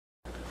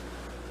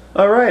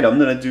Alright, I'm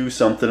going to do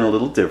something a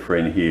little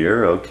different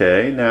here,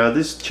 okay? Now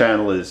this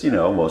channel is,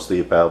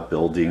 mostly about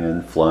building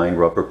and flying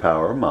rubber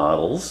power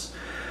models.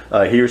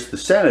 Here's the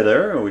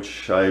Senator,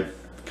 which I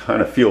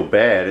kind of feel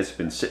bad. It's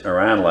been sitting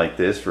around like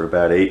this for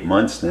about 8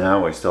 months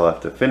now. I still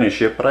have to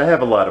finish it, but I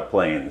have a lot of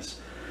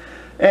planes.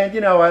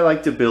 And I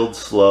like to build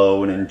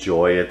slow and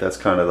enjoy it. That's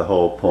kind of the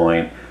whole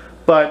point.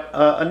 But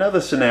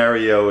another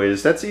scenario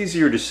is that's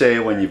easier to say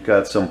when you've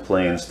got some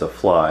planes to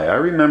fly. I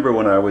remember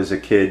when I was a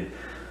kid,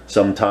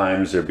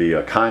 sometimes there'd be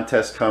a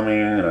contest coming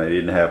and I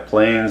didn't have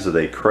planes or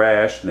they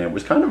crashed, and it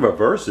was kind of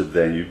aversive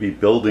then. You'd be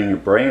building your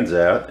brains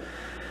out,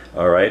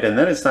 all right, and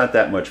then it's not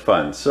that much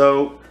fun.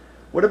 So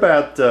what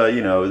about,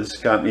 this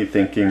got me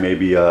thinking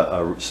maybe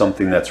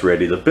something that's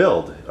ready to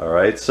build, all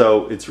right?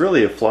 So it's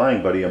really a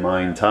flying buddy of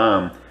mine,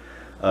 Tom,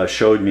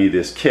 showed me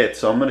this kit,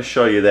 so I'm going to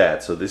show you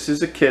that. So this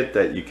is a kit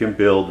that you can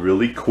build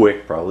really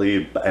quick,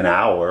 probably an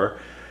hour.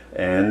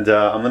 And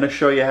I'm going to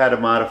show you how to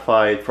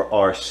modify it for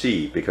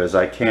RC, because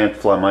I can't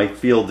fly. My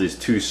field is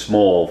too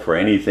small for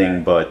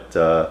anything but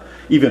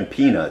even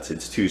peanuts.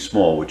 It's too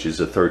small, which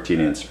is a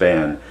 13-inch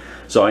span.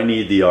 So I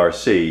need the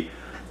RC.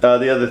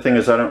 The other thing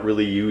is I don't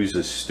really use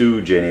a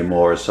stooge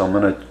anymore, so I'm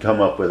going to come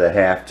up with a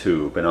half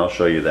tube, and I'll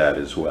show you that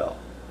as well.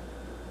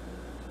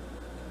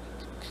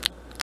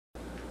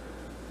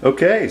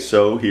 Okay,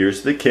 so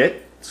here's the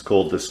kit. It's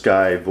called the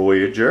Sky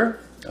Voyager.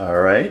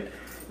 All right,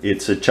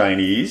 it's a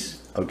Chinese.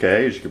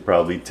 Okay, as you can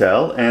probably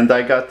tell, and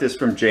I got this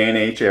from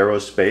J&H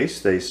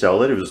Aerospace. They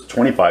sell it. It was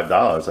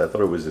 $25. I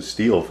thought it was a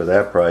steal for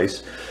that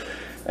price,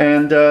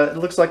 and it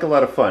looks like a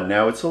lot of fun.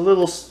 Now it's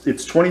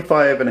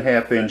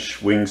 25.5-inch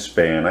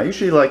wingspan. I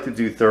usually like to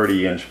do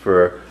 30-inch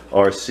for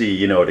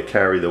RC, to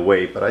carry the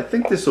weight, but I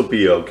think this will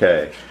be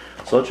okay.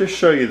 So I'll just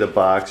show you the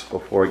box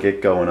before I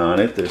get going on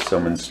it. There's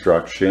some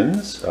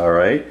instructions, all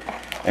right,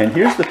 and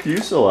here's the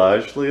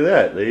fuselage. Look at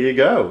that. There you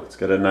go. It's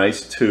got a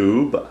nice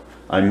tube.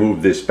 I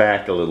moved this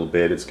back a little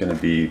bit. It's going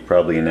to be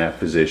probably in that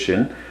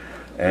position,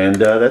 and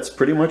that's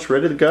pretty much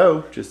ready to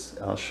go.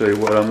 I'll show you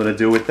what I'm going to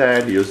do with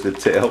that. Here's the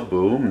tail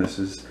boom. This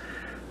is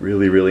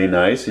really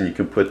nice, and you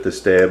can put the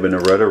stab and the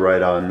rudder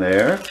right on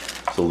there.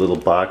 It's a little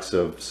box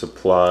of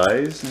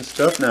supplies and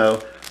stuff. Now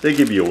they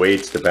give you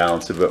weights to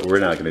balance it, but we're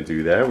not going to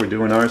do that. We're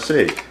doing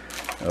RC.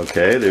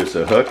 Okay, there's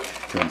a hook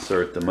to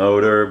insert the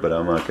motor, but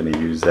I'm not going to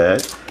use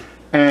that.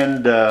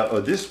 And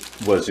this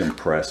was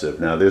impressive.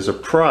 Now there's a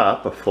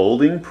prop, a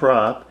folding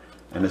prop,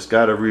 and it's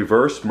got a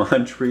reverse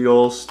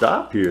Montreal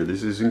stop here.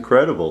 This is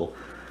incredible.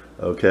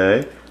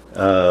 Okay,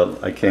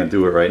 I can't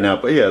do it right now,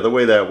 but yeah, the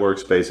way that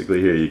works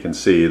basically here, you can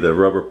see the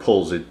rubber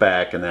pulls it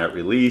back and that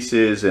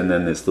releases, and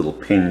then this little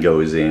pin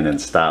goes in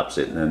and stops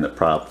it, and then the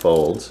prop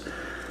folds.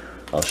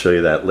 I'll show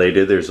you that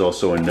later. There's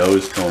also a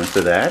nose cone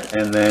for that,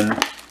 and then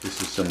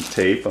this is some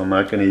tape I'm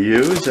not going to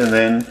use, and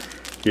then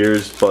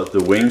here's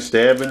the wing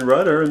stab and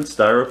rudder and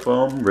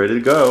styrofoam ready to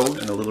go,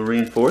 and a little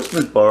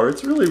reinforcement bar.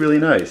 It's really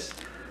nice.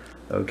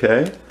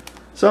 Okay,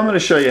 so I'm going to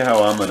show you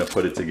how I'm going to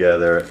put it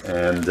together,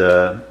 and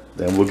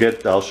then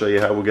I'll show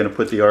you how we're going to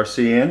put the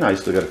RC in. I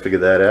still got to figure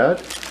that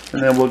out,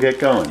 and then we'll get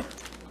going.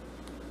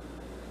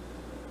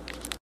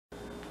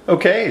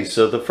 Okay,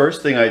 so the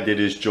first thing I did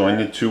is join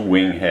the two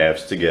wing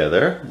halves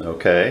together.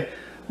 Okay.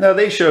 Now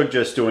they showed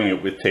just doing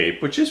it with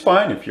tape, which is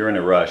fine if you're in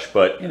a rush,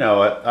 but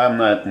I'm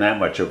not in that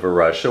much of a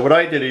rush. So what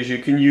I did is you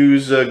can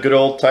use a good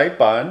old tight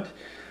bond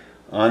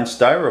on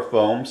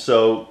styrofoam.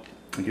 So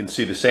you can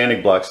see the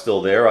sanding block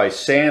still there. I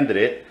sanded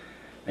it,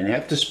 and you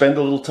have to spend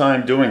a little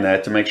time doing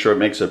that to make sure it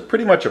makes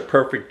pretty much a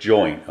perfect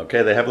joint.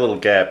 Okay, they have a little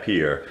gap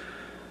here.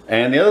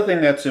 And the other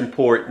thing that's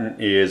important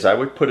is I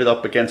would put it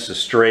up against a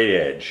straight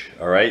edge.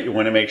 All right, you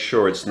want to make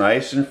sure it's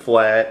nice and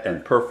flat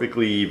and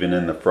perfectly even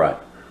in the front.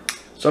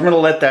 So I'm going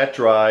to let that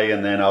dry,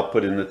 and then I'll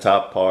put in the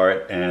top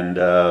part, and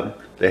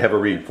they have a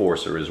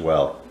reinforcer as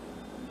well.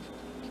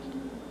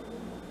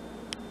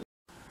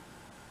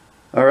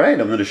 Alright,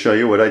 I'm going to show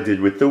you what I did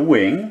with the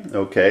wing.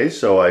 Okay,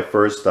 so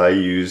I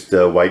used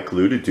white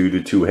glue to do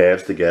the two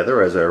halves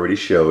together, as I already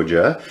showed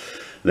you.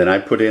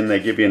 Then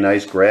they give you a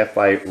nice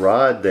graphite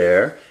rod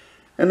there.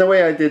 And the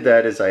way I did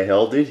that is I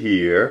held it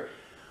here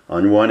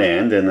on one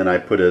end, and then I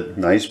put a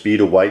nice bead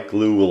of white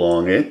glue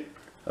along it.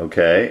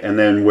 Okay, and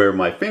then where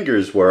my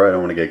fingers were, I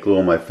don't want to get glue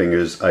on my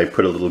fingers, I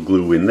put a little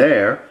glue in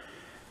there,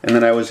 and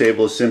then I was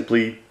able to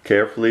simply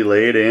carefully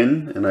lay it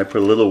in, and I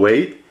put a little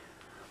weight,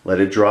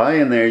 let it dry,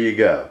 and there you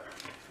go.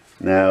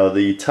 Now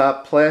the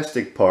top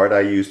plastic part,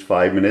 I used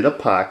 5-minute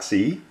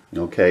epoxy.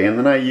 Okay, and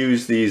then I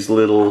used these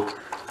little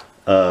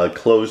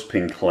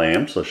clothespin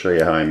clamps. I'll show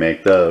you how I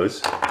make those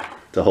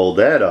to hold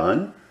that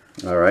on.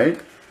 All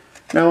right.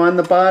 Now on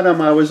the bottom,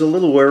 I was a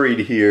little worried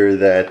here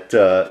that,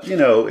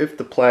 if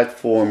the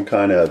platform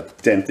kind of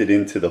dented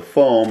into the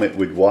foam, it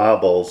would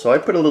wobble. So I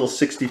put a little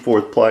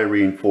 64th ply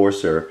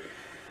reinforcer,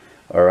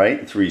 all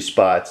right, in 3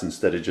 spots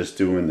instead of just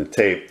doing the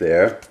tape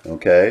there,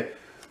 okay?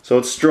 So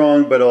it's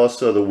strong, but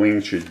also the wing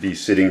should be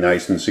sitting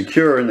nice and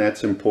secure, and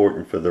that's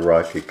important for the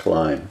rocket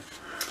climb,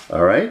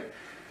 all right?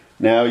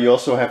 Now you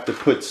also have to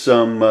put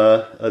some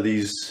of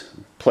these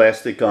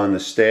plastic on the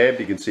stab.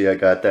 You can see I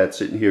got that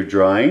sitting here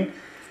drying.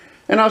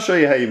 And I'll show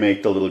you how you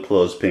make the little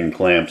clothespin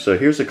clamp. So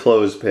here's a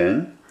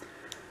clothespin.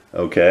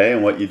 Okay,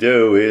 and what you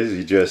do is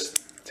you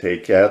just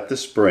take out the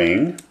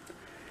spring,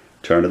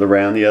 turn it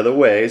around the other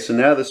way. So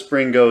now the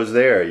spring goes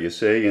there, you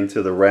see,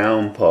 into the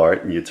round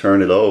part, and you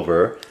turn it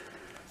over.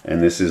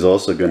 And this is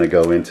also going to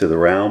go into the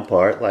round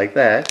part like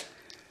that.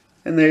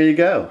 And there you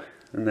go.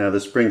 And now the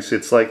spring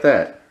sits like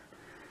that.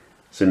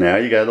 So now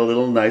you got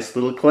a nice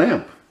little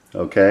clamp.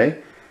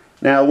 Okay.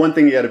 Now one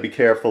thing you got to be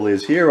careful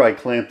is here I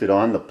clamped it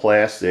on the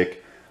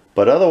plastic,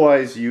 but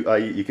otherwise you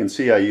can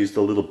see I used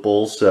a little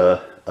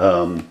balsa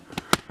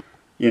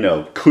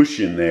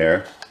cushion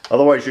there.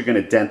 Otherwise you're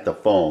going to dent the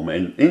foam.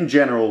 And in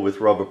general with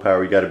rubber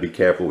power you got to be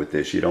careful with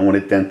this. You don't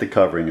want to dent the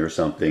covering or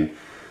something.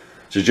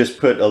 So just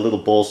put a little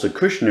balsa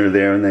cushioner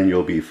there and then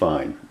you'll be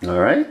fine.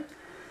 Alright?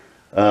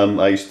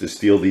 I used to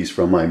steal these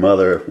from my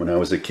mother. When I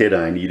was a kid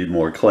I needed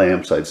more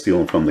clamps. I'd steal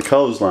them from the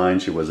clothesline.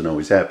 She wasn't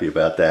always happy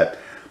about that.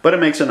 But it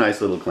makes a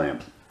nice little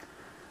clamp.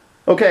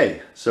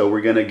 Okay, so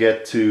we're going to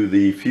get to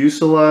the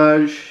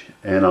fuselage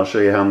and I'll show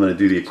you how I'm going to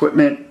do the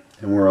equipment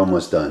and we're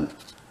almost done.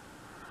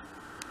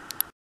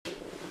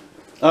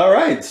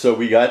 Alright, so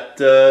we got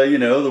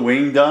the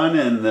wing done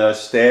and the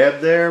stab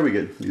there. We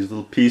got these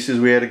little pieces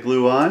we had to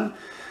glue on.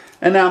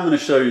 And now I'm going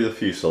to show you the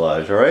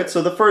fuselage, alright?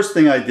 So the first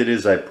thing I did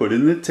is I put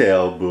in the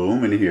tail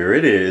boom, and here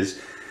it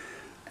is.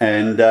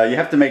 And you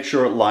have to make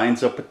sure it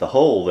lines up with the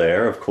hole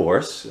there, of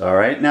course,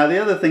 alright? Now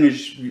the other thing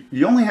is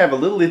you only have a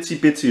little itsy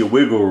bitsy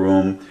wiggle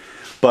room,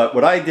 but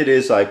what I did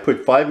is I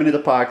put 5-minute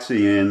epoxy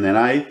in, and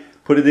I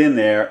put it in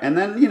there, and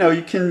then,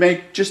 you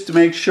can just to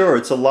make sure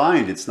it's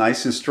aligned, it's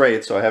nice and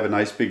straight, so I have a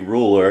nice big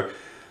ruler,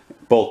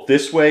 both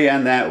this way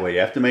and that way.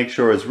 You have to make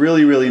sure it's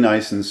really, really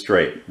nice and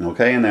straight,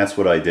 okay? And that's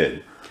what I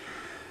did.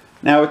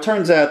 Now it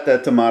turns out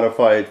that to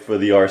modify it for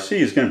the RC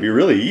is going to be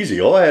really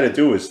easy. All I had to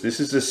do is, this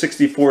is a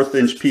 64th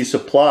inch piece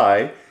of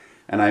ply,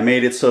 and I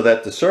made it so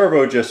that the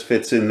servo just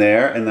fits in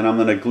there, and then I'm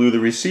going to glue the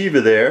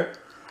receiver there,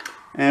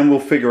 and we'll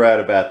figure out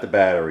about the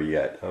battery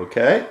yet,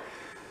 okay?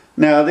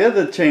 Now the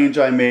other change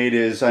I made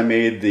is I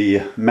made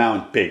the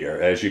mount bigger,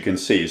 as you can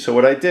see. So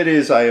what I did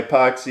is I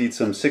epoxied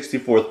some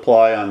 64th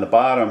ply on the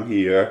bottom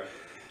here,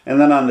 and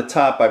then on the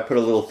top I put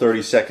a little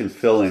 30-second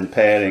fill-in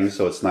padding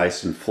so it's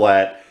nice and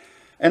flat.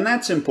 And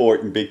that's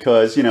important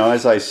because,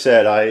 as I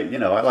said, I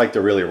like to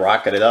really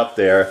rocket it up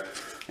there.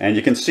 And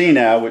you can see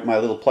now with my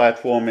little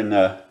platform in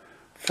the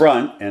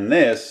front, and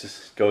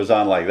this goes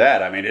on like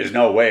that. I mean, there's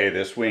no way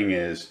this wing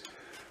is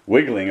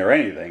wiggling or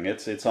anything.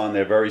 It's on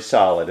there very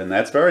solid, and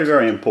that's very,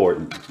 very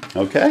important.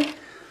 Okay?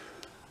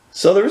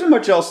 So there isn't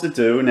much else to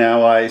do.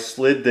 Now I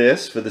slid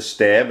this for the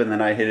stab, and then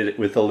I hit it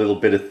with a little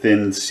bit of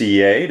thin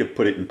CA to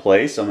put it in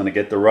place. I'm going to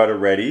get the rudder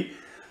ready.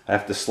 I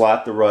have to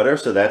slot the rudder,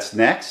 so that's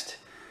next.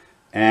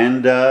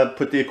 And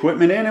put the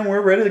equipment in and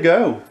we're ready to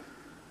go.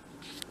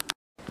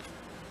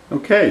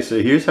 Okay,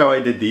 so here's how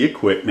I did the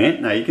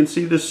equipment. Now you can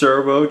see the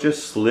servo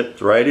just slipped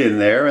right in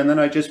there, and then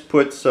I just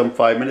put some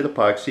 5-minute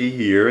epoxy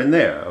here and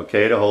there,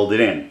 okay, to hold it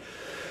in.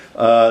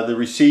 The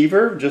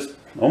receiver just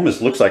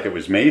almost looks like it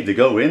was made to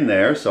go in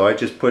there, so I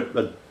just put,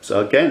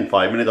 again,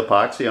 5-minute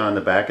epoxy on the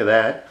back of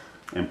that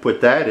and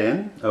put that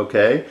in,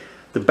 okay.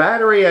 The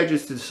battery I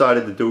just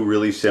decided to do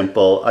really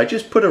simple. I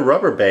just put a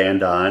rubber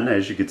band on,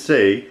 as you can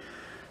see,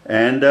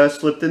 and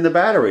slipped in the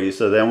battery.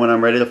 So then when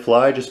I'm ready to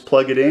fly, just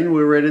plug it in,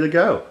 we're ready to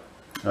go.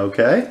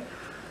 Okay?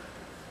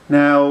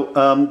 Now,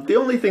 the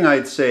only thing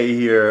I'd say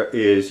here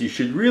is you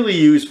should really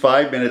use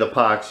 5-minute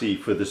epoxy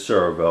for the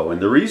servo.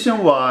 And the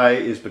reason why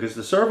is because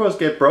the servos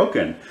get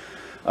broken.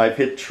 I've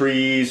hit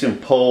trees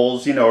and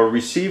poles. A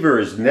receiver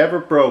is never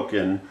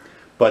broken,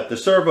 but the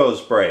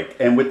servos break.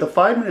 And with the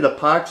 5-minute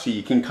epoxy,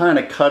 you can kind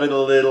of cut it a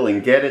little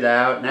and get it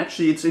out. And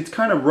actually, it's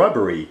kind of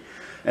rubbery.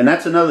 And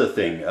that's another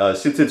thing.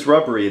 Since it's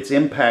rubbery, it's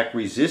impact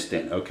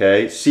resistant,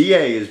 okay?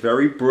 CA is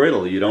very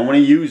brittle. You don't want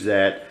to use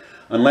that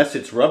unless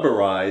it's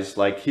rubberized.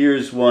 Like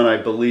here's one, I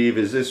believe.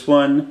 Is this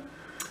one?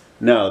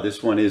 No,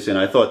 this one isn't.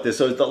 I thought this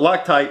was, the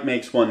Loctite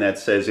makes one that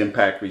says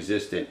impact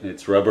resistant.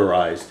 It's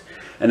rubberized.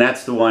 And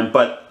that's the one.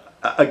 But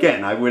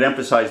again, I would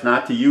emphasize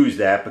not to use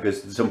that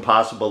because it's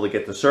impossible to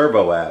get the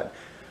servo out.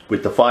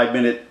 With the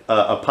 5-minute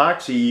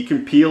epoxy, you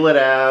can peel it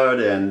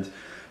out and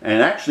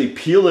actually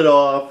peel it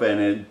off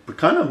and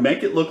kind of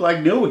make it look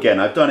like new again.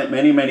 I've done it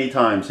many, many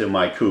times in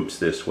my coupes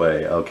this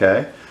way,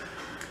 okay?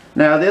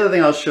 Now, the other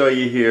thing I'll show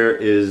you here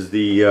is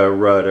the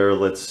rudder.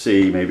 Let's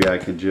see, maybe I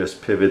can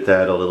just pivot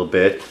that a little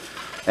bit.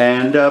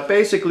 And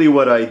basically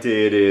what I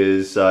did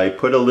is I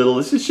put a little,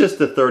 this is just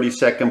a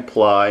 30-second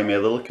ply, made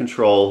a little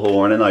control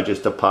horn, and I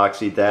just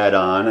epoxied that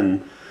on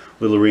and a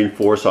little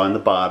reinforce on the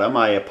bottom.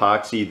 I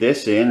epoxied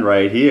this in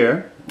right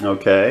here,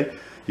 okay?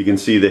 You can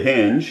see the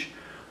hinge.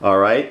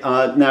 Alright,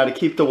 now to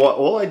keep the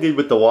all I did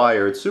with the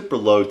wire, it's super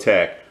low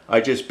tech. I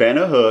just bent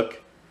a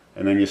hook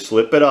and then you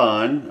slip it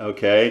on,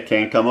 okay, it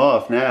can't come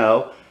off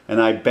now,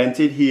 and I bent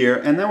it here,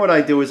 and then what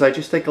I do is I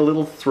just take a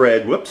little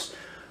thread, whoops,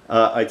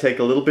 I take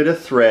a little bit of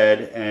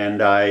thread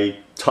and I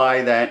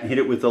tie that and hit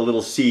it with a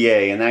little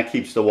CA, and that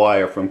keeps the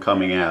wire from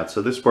coming out.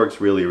 So this works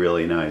really,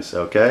 really nice,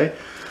 okay?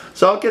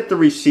 So I'll get the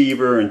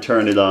receiver and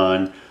turn it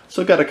on.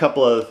 So got a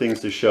couple other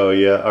things to show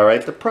you. All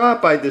right, the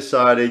prop, I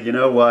decided, you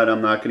know what,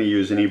 I'm not going to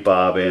use any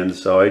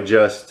bobbins, so I'm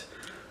just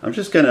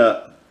going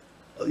to,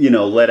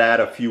 let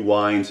out a few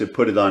winds and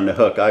put it on the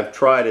hook. I've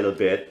tried it a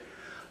bit.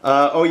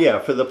 Oh yeah,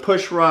 for the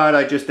push rod,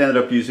 I just ended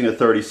up using a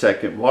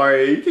 30-second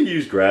wire. You can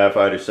use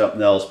graphite or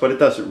something else, but it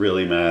doesn't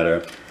really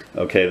matter.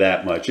 Okay,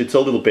 that much. It's a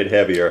little bit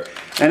heavier.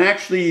 And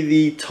actually,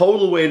 the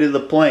total weight of the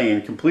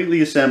plane,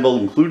 completely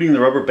assembled, including the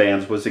rubber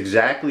bands, was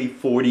exactly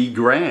 40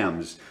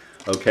 grams.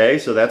 Okay,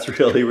 so that's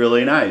really,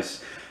 really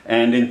nice.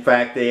 And in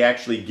fact, they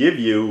actually give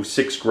you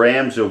 6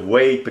 grams of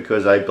weight,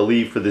 because I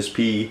believe for this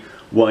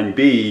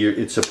P1B,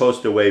 it's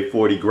supposed to weigh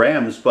 40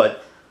 grams,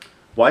 but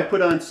why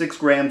put on 6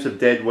 grams of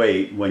dead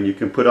weight when you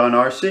can put on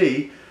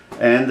RC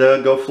and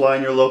go fly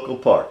in your local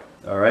park?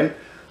 All right,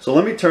 so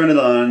let me turn it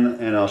on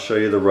and I'll show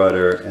you the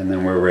rudder, and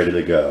then we're ready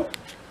to go.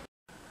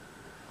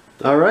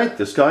 All right,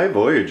 the Sky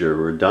Voyager,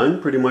 we're done,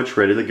 pretty much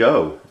ready to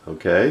go.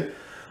 Okay,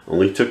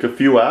 only took a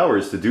few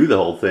hours to do the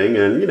whole thing,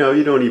 and you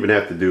don't even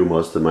have to do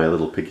most of my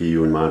little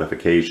picayune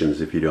modifications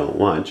if you don't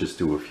want. Just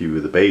do a few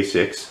of the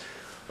basics,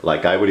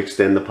 like I would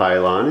extend the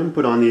pylon and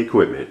put on the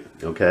equipment.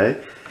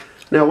 Okay.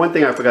 Now, one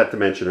thing I forgot to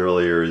mention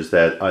earlier is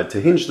that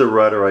to hinge the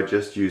rudder, I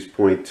just used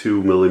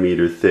 0.2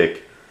 millimeter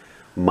thick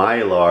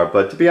Mylar,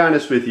 but to be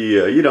honest with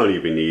you, you don't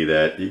even need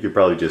that. You could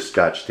probably just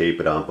scotch tape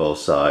it on both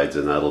sides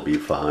and that'll be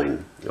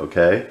fine.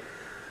 Okay,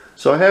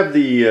 so I have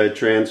the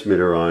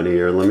transmitter on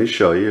here. Let me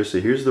show you. So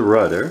here's the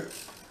rudder.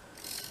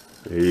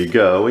 There you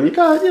go, and you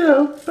got,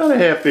 about a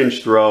 1/2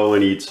 inch throw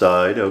on each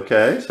side.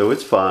 Okay, so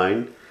it's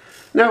fine.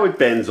 Now it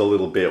bends a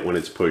little bit when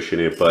it's pushing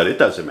it, but it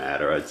doesn't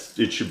matter.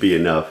 It should be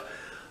enough.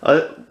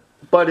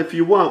 But if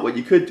you want, what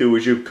you could do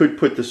is you could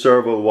put the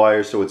servo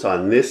wire so it's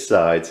on this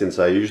side, since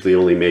I usually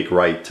only make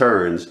right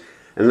turns,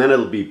 and then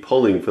it'll be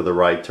pulling for the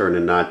right turn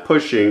and not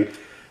pushing.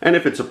 And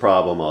if it's a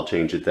problem, I'll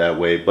change it that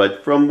way.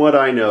 But from what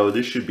I know,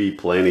 this should be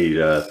plenty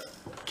to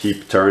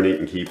keep turning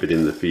and keep it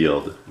in the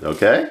field.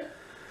 Okay?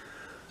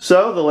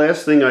 So the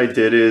last thing I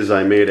did is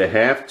I made a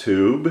half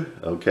tube,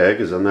 okay,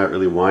 because I'm not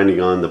really winding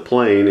on the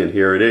plane, and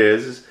here it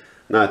is.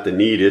 Not the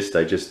neatest,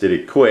 I just did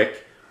it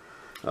quick.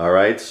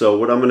 Alright, so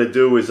what I'm going to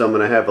do is I'm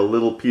going to have a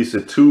little piece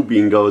of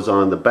tubing goes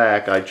on the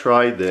back. I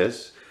tried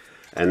this,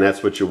 and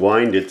that's what you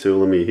wind it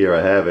to. Here,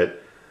 I have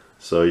it.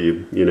 So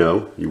you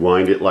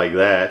wind it like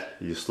that.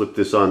 You slip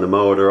this on the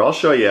motor. I'll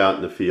show you out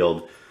in the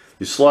field.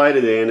 You slide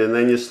it in, and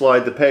then you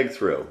slide the peg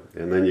through,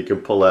 and then you can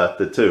pull out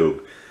the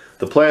tube.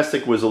 The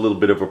plastic was a little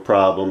bit of a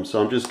problem,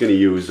 so I'm just going to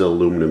use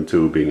aluminum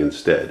tubing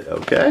instead,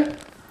 okay?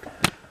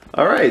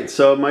 Alright,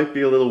 so it might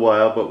be a little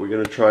while, but we're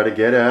going to try to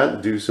get out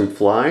and do some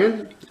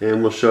flying,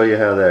 and we'll show you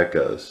how that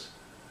goes.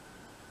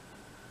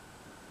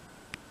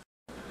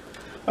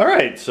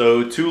 Alright,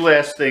 so 2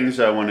 last things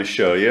I want to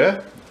show you.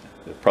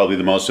 Probably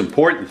the most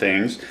important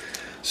things.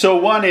 So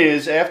one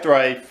is, after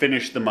I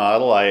finished the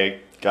model, I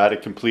got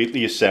it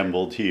completely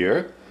assembled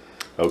here.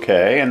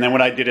 Okay, and then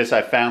what I did is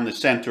I found the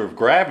center of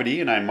gravity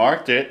and I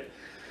marked it.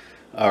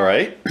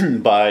 Alright,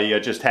 by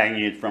just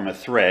hanging it from a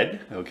thread,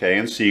 okay,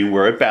 and seeing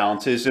where it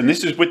balances. And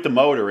this is with the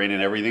motor in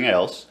and everything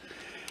else.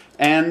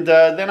 And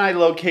then I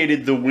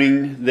located the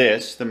wing,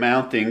 the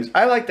mountings.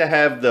 I like to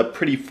have the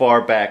pretty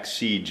far back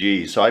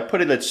CG, so I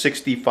put it at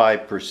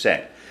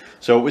 65%.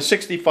 So it was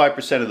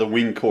 65% of the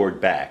wing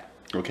cord back,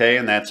 okay,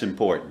 and that's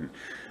important.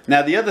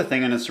 Now the other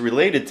thing, and it's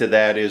related to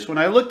that, is when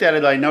I looked at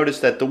it, I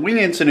noticed that the wing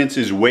incidence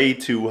is way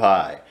too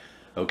high,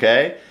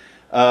 okay?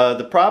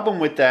 The problem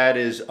with that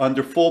is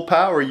under full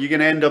power, you're going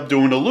to end up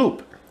doing a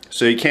loop.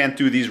 So you can't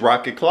do these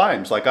rocket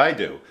climbs like I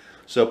do.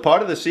 So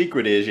part of the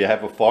secret is you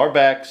have a far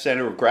back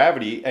center of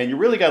gravity, and you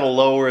really got to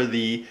lower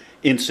the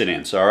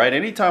incidence, all right?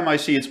 Anytime I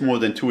see it's more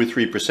than 2 or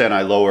 3%,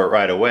 I lower it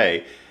right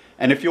away.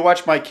 And if you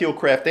watch my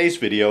Keelcraft Ace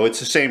video, it's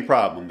the same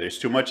problem. There's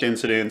too much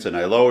incidence, and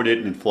I lowered it,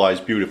 and it flies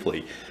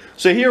beautifully.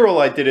 So here all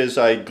I did is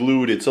I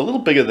glued, it's a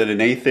little bigger than an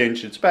 1/8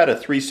 inch, it's about a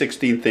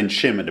 3/16 inch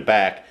shim in the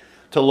back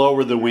to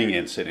lower the wing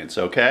incidence,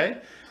 okay?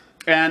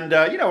 And,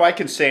 I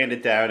can sand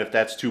it down. If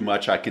that's too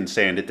much, I can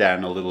sand it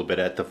down a little bit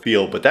at the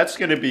field, but that's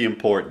going to be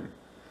important.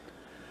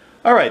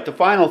 Alright, the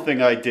final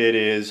thing I did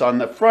is, on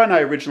the front,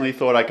 I originally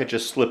thought I could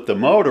just slip the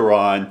motor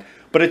on,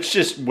 but it's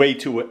just way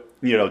too,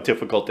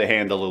 difficult to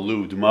handle a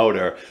lubed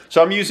motor.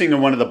 So I'm using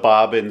one of the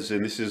bobbins,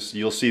 and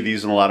you'll see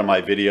these in a lot of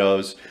my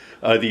videos.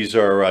 These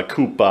are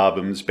coupe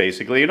bobbins,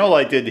 basically. And all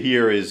I did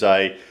here is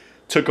I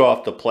took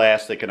off the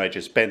plastic and I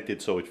just bent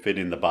it so it fit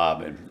in the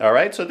bobbin.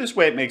 Alright, so this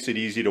way it makes it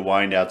easy to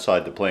wind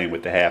outside the plane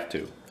with the half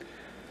tube.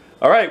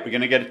 Alright, we're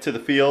going to get it to the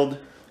field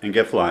and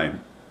get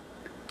flying.